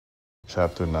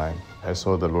Chapter 9. I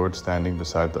saw the Lord standing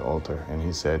beside the altar, and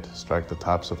he said, Strike the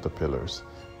tops of the pillars,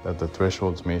 that the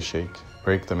thresholds may shake.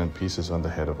 Break them in pieces on the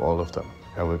head of all of them.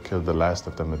 I will kill the last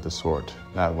of them with the sword.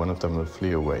 Not one of them will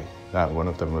flee away. Not one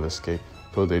of them will escape.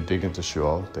 Though they dig into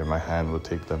Sheol, there my hand will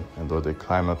take them, and though they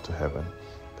climb up to heaven,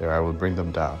 there I will bring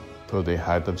them down. Though they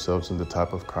hide themselves in the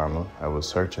top of Carmel, I will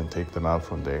search and take them out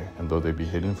from there. And though they be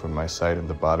hidden from my sight in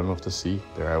the bottom of the sea,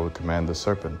 there I will command the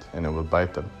serpent, and it will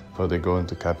bite them. Though they go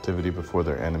into captivity before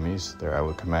their enemies, there I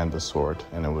will command the sword,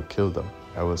 and it will kill them.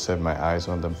 I will set my eyes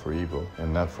on them for evil,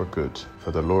 and not for good.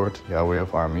 For the Lord, Yahweh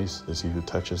of armies, is he who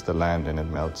touches the land, and it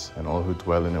melts, and all who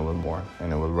dwell in it will mourn.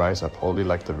 And it will rise up wholly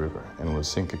like the river, and will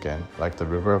sink again, like the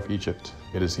river of Egypt.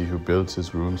 It is he who builds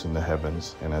his rooms in the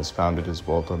heavens, and has founded his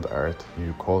vault on the earth, he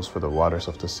who calls for the waters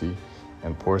of the sea,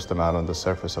 and pours them out on the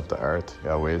surface of the earth.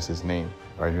 Yahweh is his name.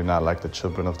 Are you not like the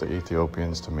children of the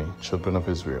Ethiopians to me, children of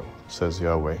Israel? Says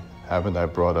Yahweh. Haven't I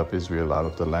brought up Israel out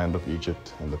of the land of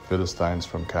Egypt, and the Philistines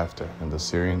from Caphtor, and the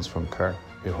Syrians from Kir?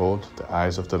 Behold, the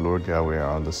eyes of the Lord Yahweh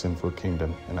are on the sinful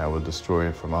kingdom, and I will destroy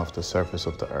it from off the surface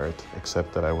of the earth,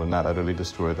 except that I will not utterly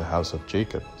destroy the house of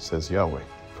Jacob, says Yahweh.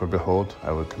 For behold,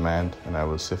 I will command, and I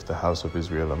will sift the house of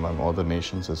Israel among all the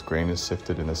nations as grain is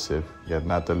sifted in a sieve, yet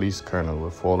not the least kernel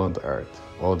will fall on the earth.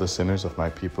 All the sinners of my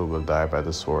people will die by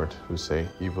the sword, who say,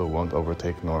 Evil won't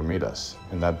overtake nor meet us.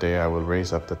 In that day I will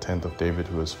raise up the tent of David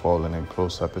who has fallen, and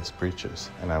close up its breaches,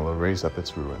 and I will raise up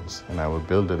its ruins, and I will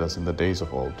build it as in the days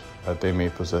of old, that they may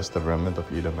possess the remnant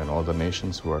of Edom and all the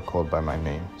nations who are called by my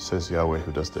name, says Yahweh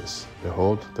who does this.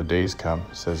 Behold, the days come,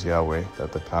 says Yahweh,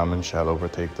 that the plowman shall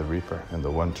overtake the reaper, and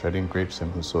the one treading grapes him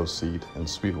who sows seed, and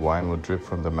sweet wine will drip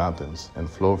from the mountains, and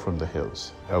flow from the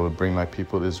hills. I will bring my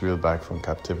people Israel back from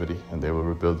captivity, and they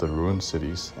will rebuild the ruined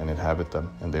cities and inhabit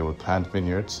them, and they will plant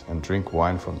vineyards and drink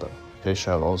wine from them. They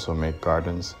shall also make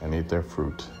gardens and eat their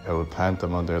fruit. I will plant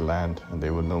them on their land, and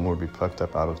they will no more be plucked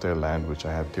up out of their land which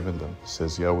I have given them,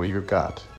 says Yahweh your God.